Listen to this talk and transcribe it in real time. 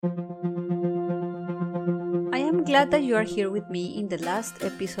glad that you are here with me in the last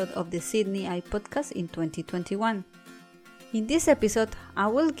episode of the Sydney Eye Podcast in 2021. In this episode, I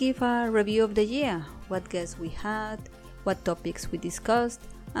will give a review of the year, what guests we had, what topics we discussed,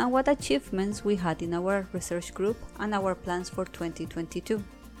 and what achievements we had in our research group and our plans for 2022.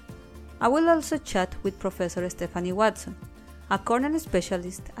 I will also chat with Professor Stephanie Watson, a corneal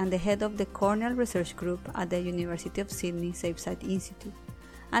specialist and the head of the corneal research group at the University of Sydney SafeSight Institute,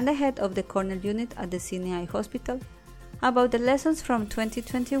 and the head of the corneal unit at the Sydney Eye Hospital, about the lessons from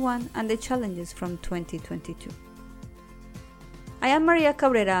 2021 and the challenges from 2022. I am Maria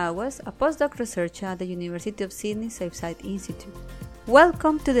Cabrera Aguas, a postdoc researcher at the University of Sydney SafeSight Institute.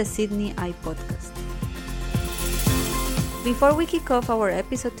 Welcome to the Sydney Eye Podcast. Before we kick off our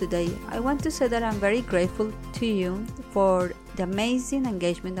episode today, I want to say that I'm very grateful to you for the amazing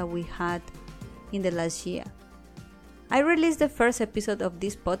engagement that we had in the last year. I released the first episode of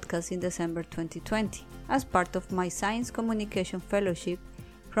this podcast in December 2020 as part of my Science Communication Fellowship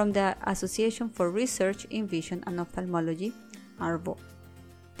from the Association for Research in Vision and Ophthalmology, ARVO.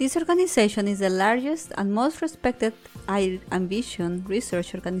 This organization is the largest and most respected eye and vision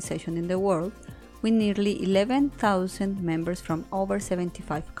research organization in the world, with nearly 11,000 members from over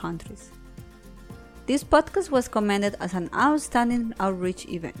 75 countries. This podcast was commended as an outstanding outreach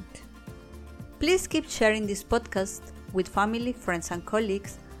event. Please keep sharing this podcast with family, friends, and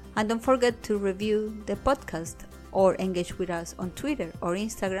colleagues, and don't forget to review the podcast or engage with us on Twitter or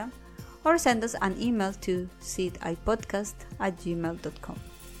Instagram, or send us an email to sideyepodcast@gmail.com.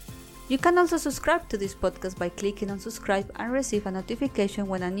 You can also subscribe to this podcast by clicking on subscribe and receive a notification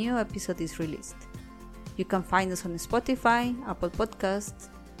when a new episode is released. You can find us on Spotify, Apple Podcasts,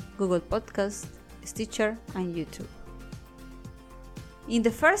 Google Podcasts, Stitcher, and YouTube. In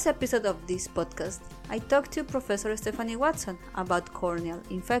the first episode of this podcast, I talked to Professor Stephanie Watson about corneal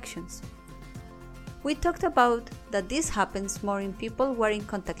infections. We talked about that this happens more in people wearing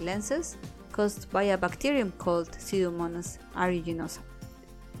contact lenses caused by a bacterium called Pseudomonas aeruginosa.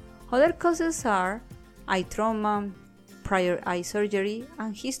 Other causes are eye trauma, prior eye surgery,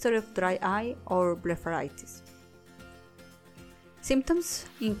 and history of dry eye or blepharitis. Symptoms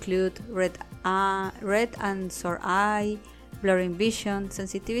include red and sore eye, blurring vision,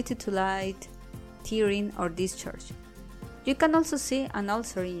 sensitivity to light, tearing, or discharge. You can also see an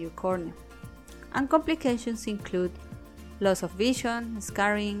ulcer in your cornea. And complications include loss of vision,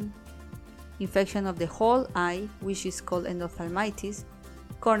 scarring, infection of the whole eye, which is called endophthalmitis,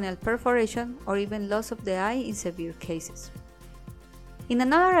 corneal perforation, or even loss of the eye in severe cases. In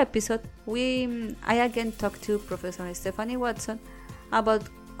another episode, I again talked to Professor Stephanie Watson about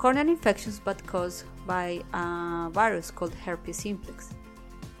corneal infections but caused by a virus called herpes simplex.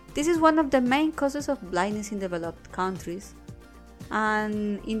 This is one of the main causes of blindness in developed countries,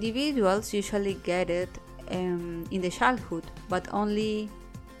 and individuals usually get it in the childhood, but only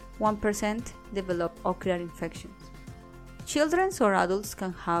 1% develop ocular infections. Children or adults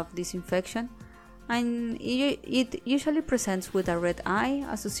can have this infection, and it usually presents with a red eye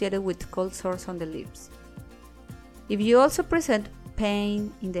associated with cold sores on the lips. If you also present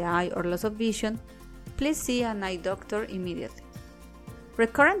pain in the eye or loss of vision, please see an eye doctor immediately.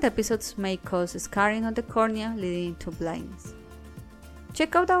 Recurrent episodes may cause scarring on the cornea, leading to blindness.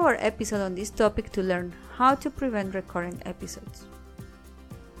 Check out our episode on this topic to learn how to prevent recurrent episodes.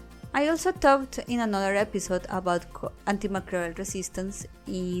 I also talked in another episode about antimicrobial resistance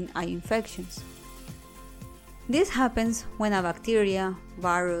in eye infections. This happens when a bacteria,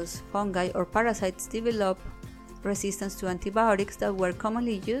 virus, fungi, or parasites develop resistance to antibiotics that were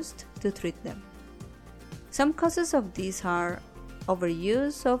commonly used to treat them. Some causes of these are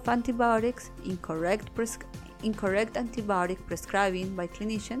overuse of antibiotics, incorrect antibiotic prescribing by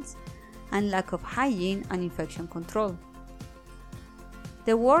clinicians, and lack of hygiene and infection control.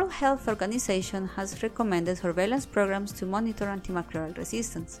 The World Health Organization has recommended surveillance programs to monitor antimicrobial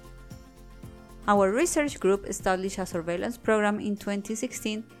resistance. Our research group established a surveillance program in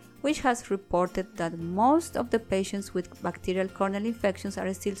 2016, which has reported that most of the patients with bacterial corneal infections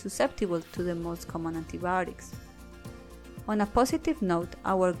are still susceptible to the most common antibiotics. On a positive note,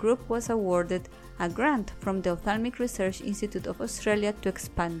 our group was awarded a grant from the Ophthalmic Research Institute of Australia to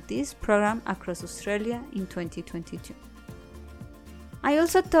expand this program across Australia in 2022. I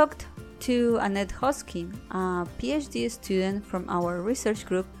also talked to Annette Hoskin, a PhD student from our research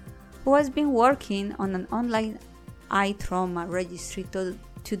group who has been working on an online eye trauma registry to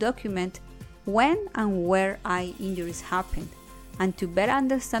document when and where eye injuries happen, and to better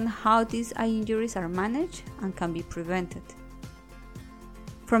understand how these eye injuries are managed and can be prevented.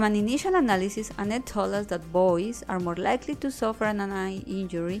 From an initial analysis, Annette told us that boys are more likely to suffer an eye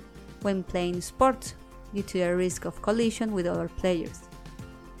injury when playing sports, due to the risk of collision with other players.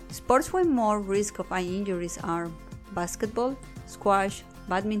 Sports with more risk of eye injuries are basketball, squash,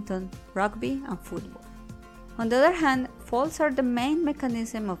 badminton, rugby, and football. On the other hand, falls are the main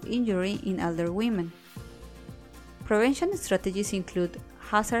mechanism of injury in elder women. Prevention strategies include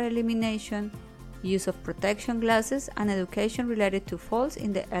hazard elimination, use of protection glasses, and education related to falls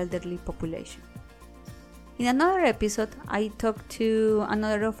in the elderly population. In another episode, I talked to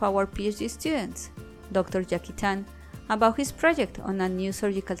another of our PhD students, Dr. Jackie Tan, about his project on a new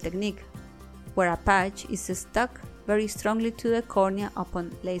surgical technique, where a patch is stuck very strongly to the cornea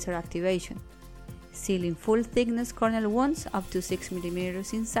upon laser activation, sealing full-thickness corneal wounds up to 6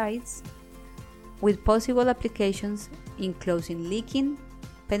 mm in size, with possible applications in closing leaking,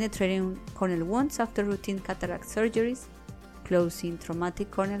 penetrating corneal wounds after routine cataract surgeries, closing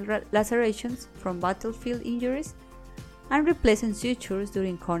traumatic corneal lacerations from battlefield injuries, and replacing sutures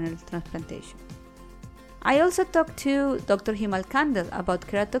during corneal transplantation. I also talked to Dr. Himal Kandel about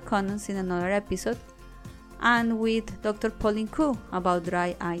keratoconus in another episode, and with Dr. Pauline Koo about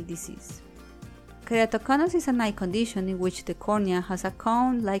dry eye disease. Keratoconus is an eye condition in which the cornea has a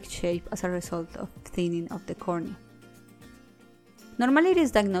cone-like shape as a result of thinning of the cornea. Normally it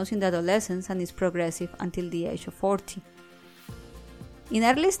is diagnosed in the adolescence and is progressive until the age of 40. In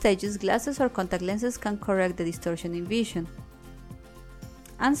early stages, glasses or contact lenses can correct the distortion in vision,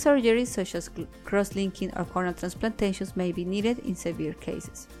 and surgeries such as cross-linking or corneal transplantations may be needed in severe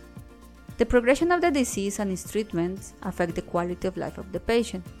cases. The progression of the disease and its treatments affect the quality of life of the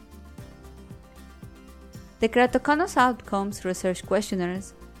patient. The keratoconus outcomes research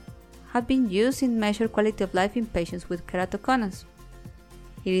questionnaires have been used in measure quality of life in patients with keratoconus.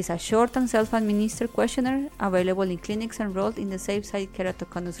 It is a short and self-administered questionnaire available in clinics enrolled in the SafeSight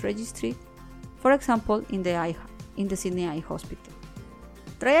Keratoconus Registry, for example in the Sydney Eye Hospital.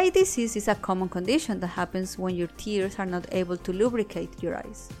 Dry eye disease is a common condition that happens when your tears are not able to lubricate your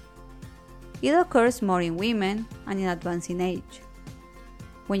eyes. It occurs more in women and in advancing age.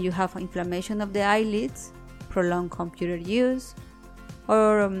 When you have inflammation of the eyelids, prolonged computer use,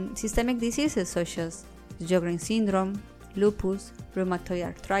 or systemic diseases such as Sjogren syndrome, lupus, rheumatoid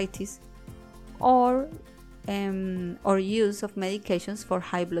arthritis, or use of medications for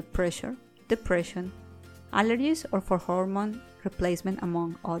high blood pressure, depression, allergies, or for hormone replacement,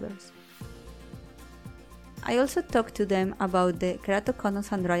 among others. I also talked to them about the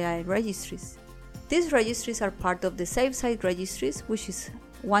keratoconus and dry eye registries. These registries are part of the SafeSight registries, which is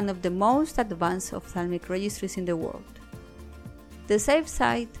one of the most advanced ophthalmic registries in the world. The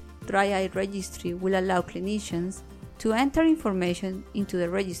SafeSight Dry Eye Registry will allow clinicians to enter information into the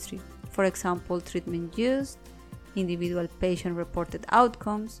registry, for example, treatment used, individual patient-reported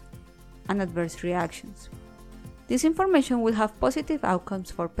outcomes, and adverse reactions. This information will have positive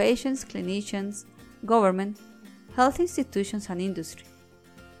outcomes for patients, clinicians, government, health institutions, and industry.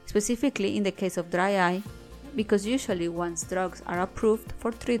 Specifically in the case of dry eye, because usually once drugs are approved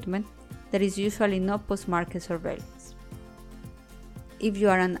for treatment, there is usually no post-market surveillance. If you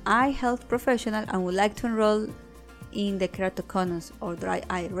are an eye health professional and would like to enroll in the keratoconus or dry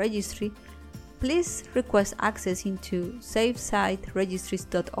eye registry, please request access into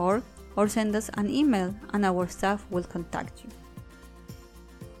safesightregistries.org or send us an email and our staff will contact you.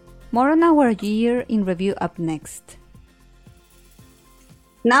 More on our year in review up next.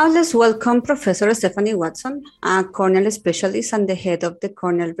 Now let's welcome Professor Stephanie Watson, a corneal specialist and the head of the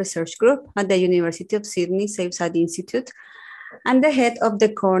Corneal Research Group at the University of Sydney SafeSight Institute and the head of the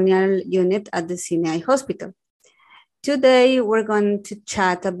corneal unit at the Sydney Eye Hospital. Today, we're going to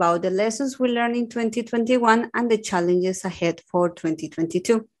chat about the lessons we learned in 2021 and the challenges ahead for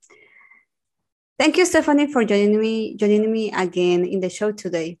 2022. Thank you, Stephanie, for joining me again in the show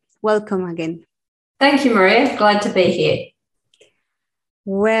today. Welcome again. Thank you, Maria. Glad to be here.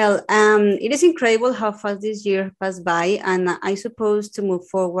 Well, it is incredible how fast this year passed by, and I suppose to move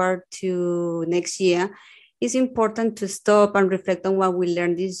forward to next year, it's important to stop and reflect on what we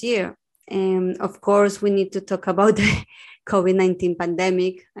learned this year. Of course, we need to talk about the COVID-19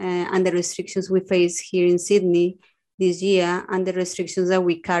 pandemic and the restrictions we face here in Sydney this year and the restrictions that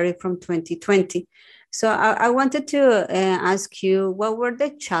we carry from 2020. So I wanted to ask you, what were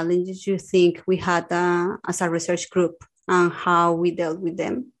the challenges you think we had as a research group and how we dealt with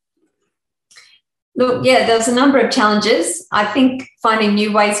them? Look, yeah, there's a number of challenges. I think finding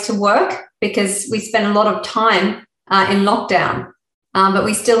new ways to work because we spent a lot of time in lockdown. But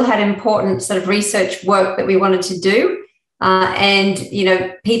we still had important sort of research work that we wanted to do. And, you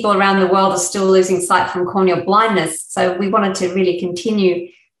know, people around the world are still losing sight from corneal blindness. So we wanted to really continue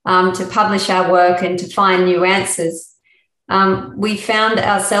to publish our work and to find new answers. We found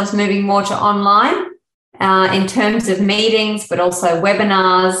ourselves moving more to online in terms of meetings, but also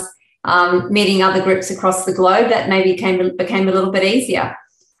webinars, meeting other groups across the globe. That maybe became a little bit easier.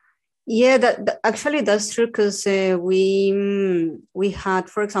 Yeah, actually that's true, because we had,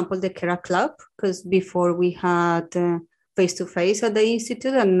 for example, the Kera Club, because before we had face-to-face at the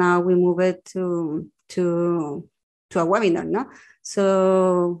institute, and now we move it to a webinar, no?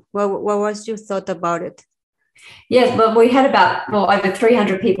 So what was your thought about it? Yes, but we had about over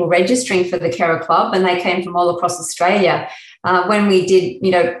 300 people registering for the Kera Club, and they came from all across Australia. When we did,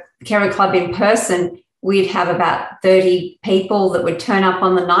 Kera Club in person, we'd have about 30 people that would turn up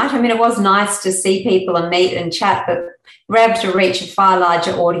on the night. I mean, it was nice to see people and meet and chat, but we're able to reach a far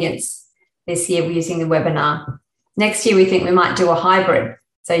larger audience this year using the webinar. Next year, we think we might do a hybrid.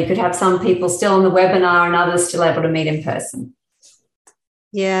 So you could have some people still on the webinar and others still able to meet in person.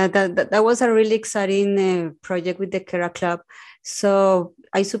 Yeah, that was a really exciting project with the Kera Club. So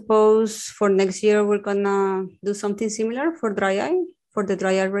I suppose for next year, we're going to do something similar for the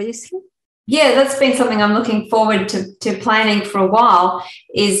dry eye registry. Yeah, that's been something I'm looking forward to planning for a while,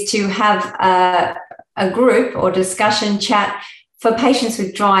 is to have a group or discussion chat for patients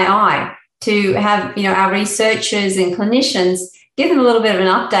with dry eye, to have, our researchers and clinicians give them a little bit of an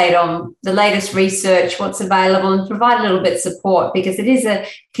update on the latest research, what's available, and provide a little bit of support, because it is a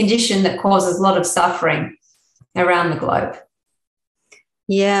condition that causes a lot of suffering around the globe.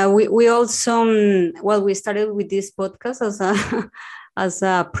 Yeah, we also, we started with this podcast as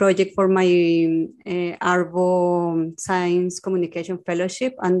a project for my Arvo Science Communication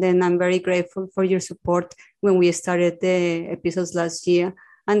Fellowship. And then I'm very grateful for your support when we started the episodes last year.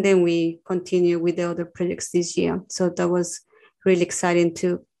 And then we continue with the other projects this year. So that was really exciting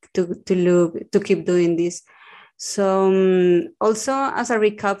to keep doing this. So also, as a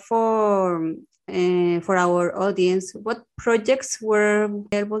recap for our audience, what projects were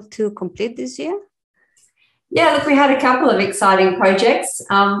able to complete this year? Yeah, look, we had a couple of exciting projects.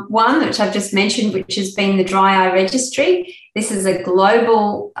 One, which I've just mentioned, which has been the Dry Eye Registry. This is a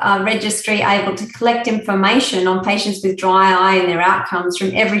global registry able to collect information on patients with dry eye and their outcomes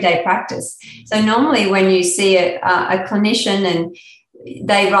from everyday practice. So normally when you see a clinician and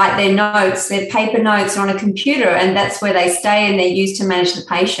they write their notes, their paper notes are on a computer, and that's where they stay and they're used to manage the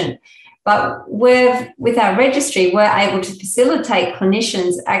patient. But with our registry, we're able to facilitate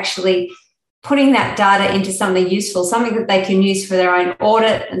clinicians actually putting that data into something useful, something that they can use for their own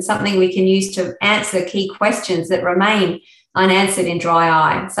audit, and something we can use to answer key questions that remain unanswered in dry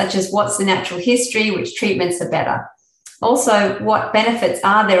eye, such as what's the natural history, which treatments are better. Also, what benefits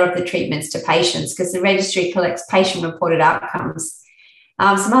are there of the treatments to patients, because the registry collects patient-reported outcomes.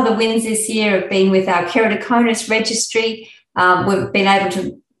 Some other wins this year have been with our keratoconus registry. We've been able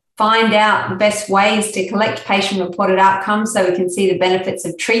to find out the best ways to collect patient-reported outcomes so we can see the benefits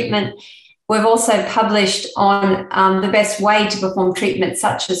of treatment. We've also published on the best way to perform treatments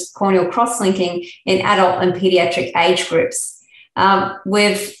such as corneal cross-linking in adult and pediatric age groups.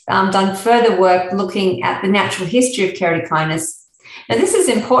 We've done further work looking at the natural history of keratoconus. Now, this is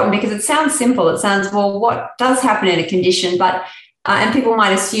important because it sounds simple. It sounds, well, what does happen in a condition? But and people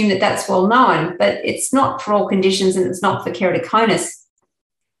might assume that that's well known, but it's not for all conditions, and it's not for keratoconus.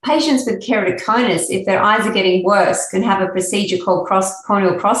 Patients with keratoconus, if their eyes are getting worse, can have a procedure called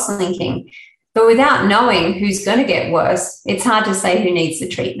corneal cross-linking. But without knowing who's going to get worse, it's hard to say who needs the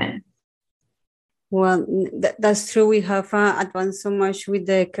treatment. Well, that's true. We have advanced so much with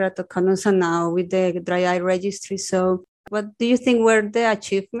the keratoconus and now with the dry eye registry. So what do you think were the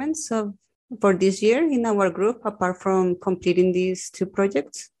achievements for this year in our group, apart from completing these two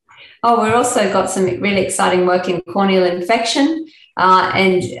projects? Oh, we've also got some really exciting work in corneal infection.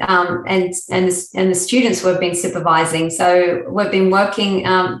 And the students we've been supervising. So we've been working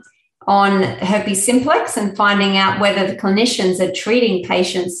on herpes simplex and finding out whether the clinicians are treating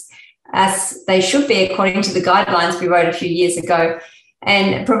patients as they should be according to the guidelines we wrote a few years ago,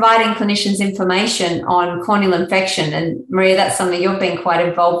 and providing clinicians information on corneal infection. And Maria, that's something you've been quite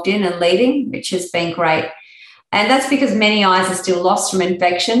involved in and leading, which has been great. And that's because many eyes are still lost from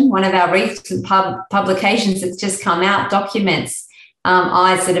infection. One of our recent publications that's just come out documents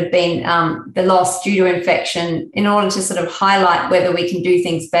eyes that have been lost due to infection, in order to sort of highlight whether we can do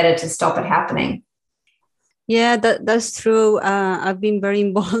things better to stop it happening. Yeah, that's true. I've been very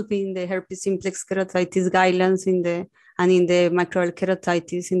involved in the herpes simplex keratitis guidelines in the microbial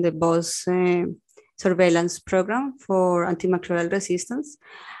keratitis in the BOSS surveillance program for antimicrobial resistance.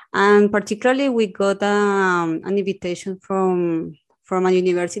 And particularly, we got an invitation from a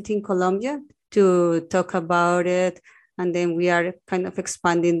university in Colombia to talk about it. And then we are kind of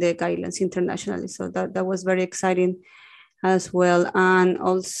expanding the guidelines internationally. So that was very exciting as well. And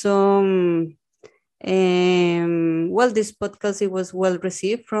also, Well, this podcast, it was well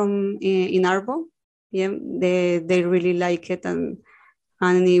received from in Arbo. Yeah, they really like it, and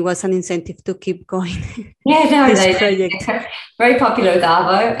it was an incentive to keep going. Yeah, no, this project. Very popular with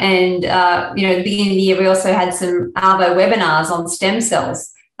Arvo. And, at the beginning of the year, we also had some Arvo webinars on stem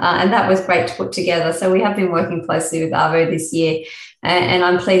cells. And that was great to put together. So we have been working closely with Arvo this year. And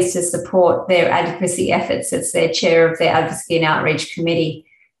I'm pleased to support their advocacy efforts as their chair of their Advocacy and Outreach Committee.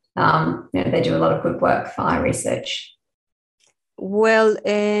 They do a lot of good work for iResearch. Well,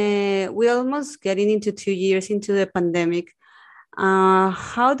 we're almost getting into 2 years into the pandemic.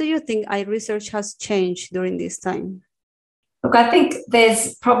 How do you think iResearch has changed during this time? Look, I think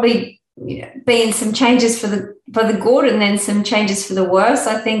there's probably been some changes for the good, and then some changes for the worse.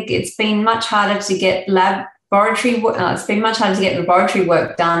 I think it's been much harder to get laboratory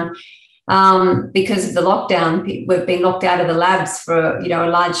work done because of the lockdown. We've been locked out of the labs for a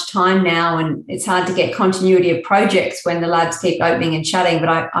large time now, and it's hard to get continuity of projects when the labs keep opening and shutting. But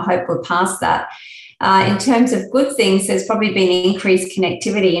I hope we're past that. In terms of good things, there's probably been increased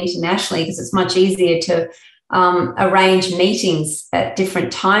connectivity internationally because it's much easier to arrange meetings at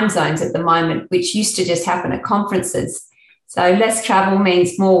different time zones at the moment, which used to just happen at conferences. So less travel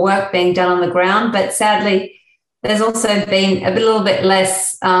means more work being done on the ground. But sadly, there's also been a little bit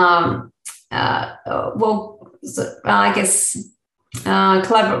less, not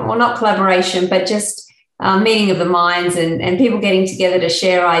collaboration, but just meeting of the minds and people getting together to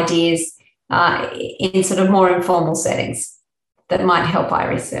share ideas in sort of more informal settings that might help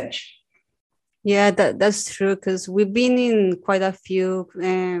iResearch. Yeah, that's true, because we've been in quite a few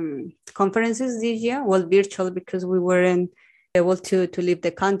conferences this year, well, virtual, because we weren't able to leave the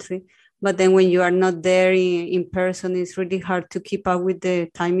country. But then when you are not there in person, it's really hard to keep up with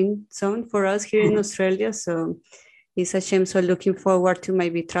the timing zone for us here in Australia. So it's a shame. So looking forward to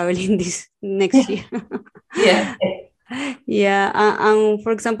maybe traveling this next year. Yeah. Yeah. And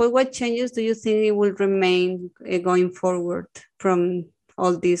for example, what changes do you think it will remain going forward from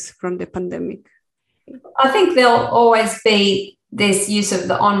all this, from the pandemic? I think there'll always be this use of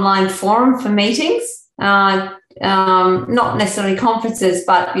the online forum for meetings, not necessarily conferences,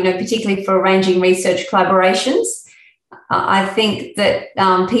 but particularly for arranging research collaborations. I think that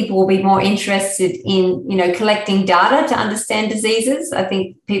people will be more interested in collecting data to understand diseases. I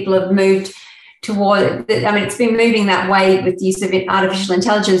think people have moved toward, it's been moving that way with the use of artificial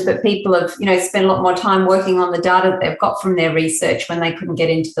intelligence, but people have spent a lot more time working on the data that they've got from their research when they couldn't get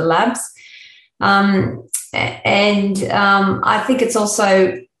into the labs. I think it's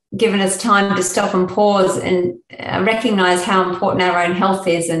also given us time to stop and pause and recognize how important our own health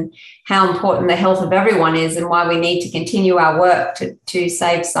is and how important the health of everyone is, and why we need to continue our work to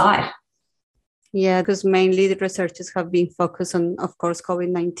save sight. Yeah, because mainly the researchers have been focused on, of course,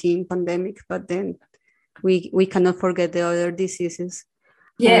 COVID-19 pandemic, but then we cannot forget the other diseases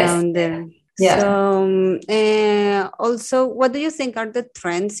around there. Yeah. So also, what do you think are the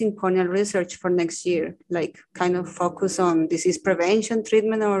trends in corneal research for next year? Like kind of focus on disease prevention,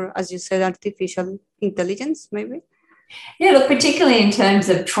 treatment, or as you said, artificial intelligence, maybe? Yeah, look, particularly in terms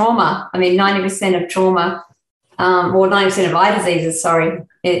of trauma. 90% of trauma, or 90% of eye diseases,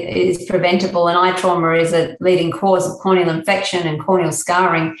 is preventable, and eye trauma is a leading cause of corneal infection and corneal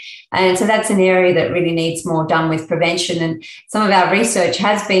scarring. And so that's an area that really needs more done with prevention. And some of our research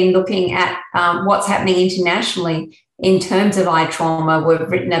has been looking at what's happening internationally in terms of eye trauma. We've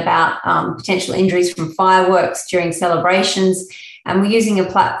written about potential injuries from fireworks during celebrations, and we're using a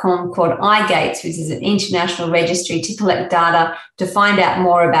platform called iGates, which is an international registry, to collect data to find out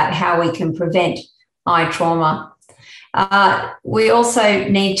more about how we can prevent eye trauma. We also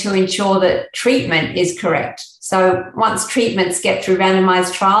need to ensure that treatment is correct. So once treatments get through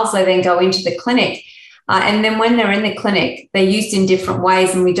randomized trials, they then go into the clinic. And then when they're in the clinic, they're used in different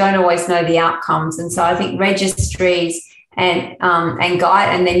ways, and we don't always know the outcomes. And so I think registries and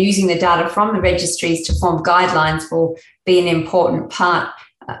then using the data from the registries to form guidelines will be an important part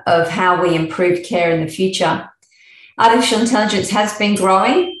of how we improve care in the future. Artificial intelligence has been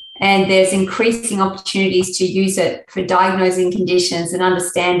growing, and there's increasing opportunities to use it for diagnosing conditions and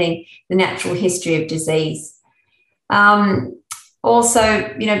understanding the natural history of disease.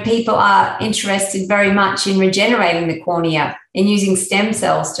 Also, people are interested very much in regenerating the cornea and using stem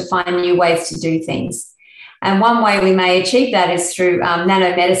cells to find new ways to do things. And one way we may achieve that is through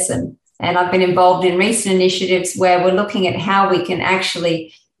nanomedicine. And I've been involved in recent initiatives where we're looking at how we can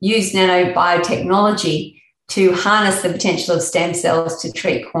actually use nanobiotechnology to harness the potential of stem cells to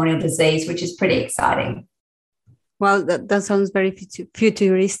treat corneal disease, which is pretty exciting. Well, that sounds very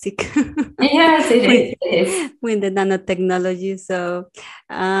futuristic. Yes, it is. With the nanotechnology. So,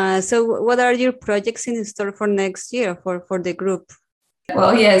 what are your projects in store for next year for the group?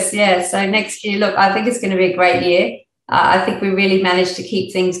 Well, yes. So next year, look, I think it's going to be a great year. I think we really managed to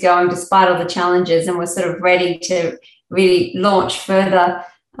keep things going despite all the challenges, and we're sort of ready to really launch further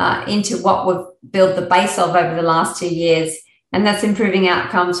into what we've built the base of over the last 2 years. And that's improving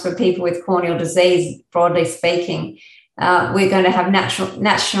outcomes for people with corneal disease, broadly speaking. We're going to have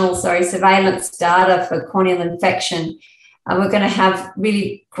national surveillance data for corneal infection. We're going to have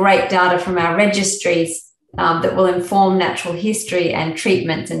really great data from our registries that will inform natural history and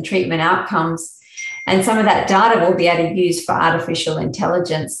treatment outcomes. And some of that data will be able to use for artificial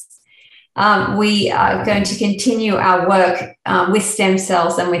intelligence. We are going to continue our work with stem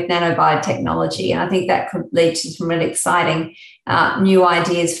cells and with nanobiotechnology. And I think that could lead to some really exciting new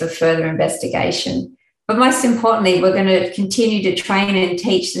ideas for further investigation. But most importantly, we're going to continue to train and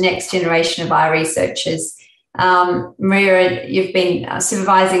teach the next generation of eye researchers. Maria, you've been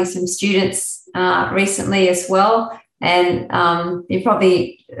supervising some students recently as well. And you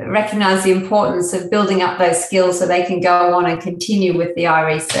probably recognize the importance of building up those skills so they can go on and continue with the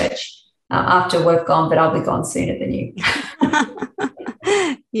eye research after we've gone, but I'll be gone sooner than you.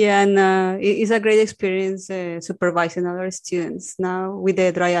 Yeah, and it's a great experience supervising other students now with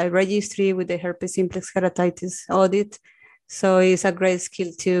the dry eye registry, with the herpes simplex keratitis audit. So it's a great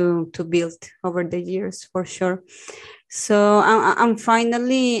skill to build over the years, for sure. So and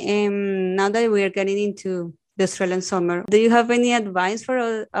finally, now that we are getting into the Australian summer, do you have any advice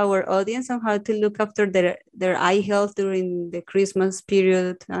for our audience on how to look after their eye health during the Christmas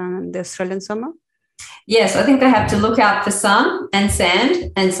period and the Australian summer? Yes, I think they have to look out for sun and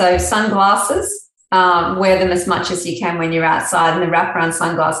sand. And so sunglasses, wear them as much as you can when you're outside. And the wraparound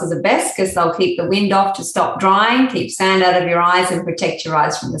sunglasses are best because they'll keep the wind off to stop drying, keep sand out of your eyes and protect your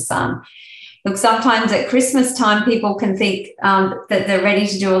eyes from the sun. Look, sometimes at Christmas time, people can think that they're ready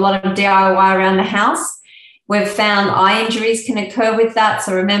to do a lot of DIY around the house. We've found eye injuries can occur with that.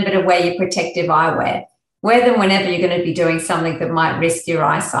 So remember to wear your protective eyewear. Wear them whenever you're going to be doing something that might risk your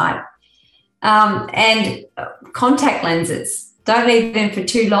eyesight. And contact lenses, don't leave them for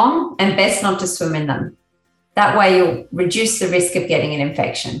too long and best not to swim in them. That way you'll reduce the risk of getting an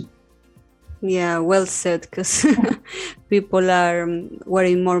infection. Yeah, well said, because people are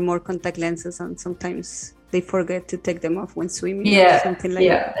wearing more and more contact lenses and sometimes they forget to take them off when swimming or something like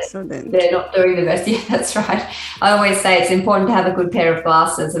that. So then they're not doing the best. Yeah, that's right. I always say it's important to have a good pair of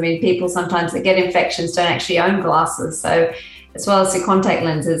glasses. I mean, people sometimes that get infections don't actually own glasses. So as well as the contact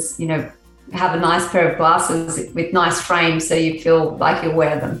lenses, have a nice pair of glasses with nice frames so you feel like you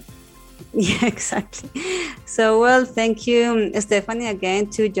wear them. Yeah, exactly. So, well, thank you, Stephanie, again,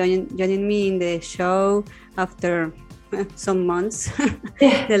 to joining me in the show after some months.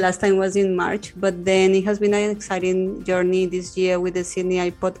 Yeah. The last time was in March, but then it has been an exciting journey this year with the Sydney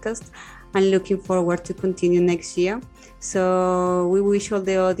Eye Podcast. I'm looking forward to continue next year. So we wish all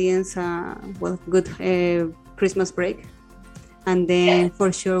the audience a good Christmas break. And then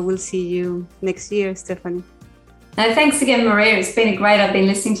for sure, we'll see you next year, Stephanie. No, thanks again, Maria. It's been I've been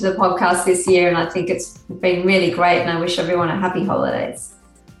listening to the podcast this year and I think it's been really great. And I wish everyone a happy holidays.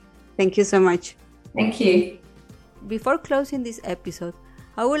 Thank you so much. Thank you. Before closing this episode,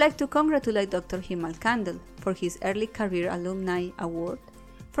 I would like to congratulate Dr. Himal Kandel for his Early Career Alumni Award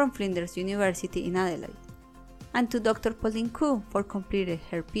from Flinders University in Adelaide, and to Dr. Pauline Khoo for completing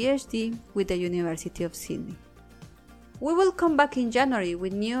her PhD with the University of Sydney. We will come back in January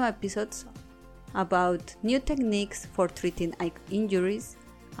with new episodes about new techniques for treating eye injuries,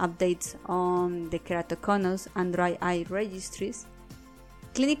 updates on the keratoconus and dry eye registries,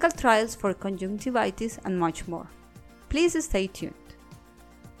 clinical trials for conjunctivitis, and much more. Please stay tuned.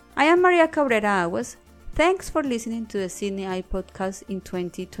 I am Maria Cabrera Aguas. Thanks for listening to the Sydney Eye Podcast in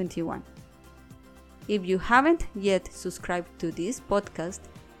 2021. If you haven't yet subscribed to this podcast,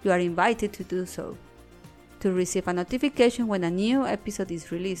 you are invited to do so, to receive a notification when a new episode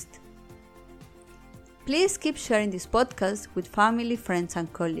is released. Please keep sharing this podcast with family, friends,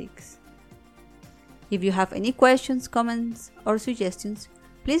 and colleagues. If you have any questions, comments, or suggestions,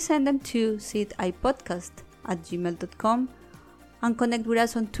 please send them to sideyepodcast@gmail.com and connect with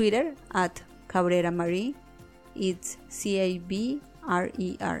us on Twitter at Cabrera Marie. It's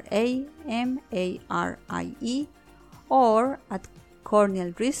CABRERAMARIE, or at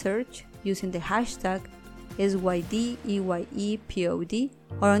Corneal Research using the hashtag SYDEYEPOD,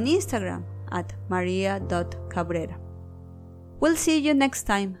 or on Instagram at maria.cabrera. We'll see you next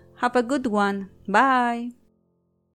time. Have a good one. Bye.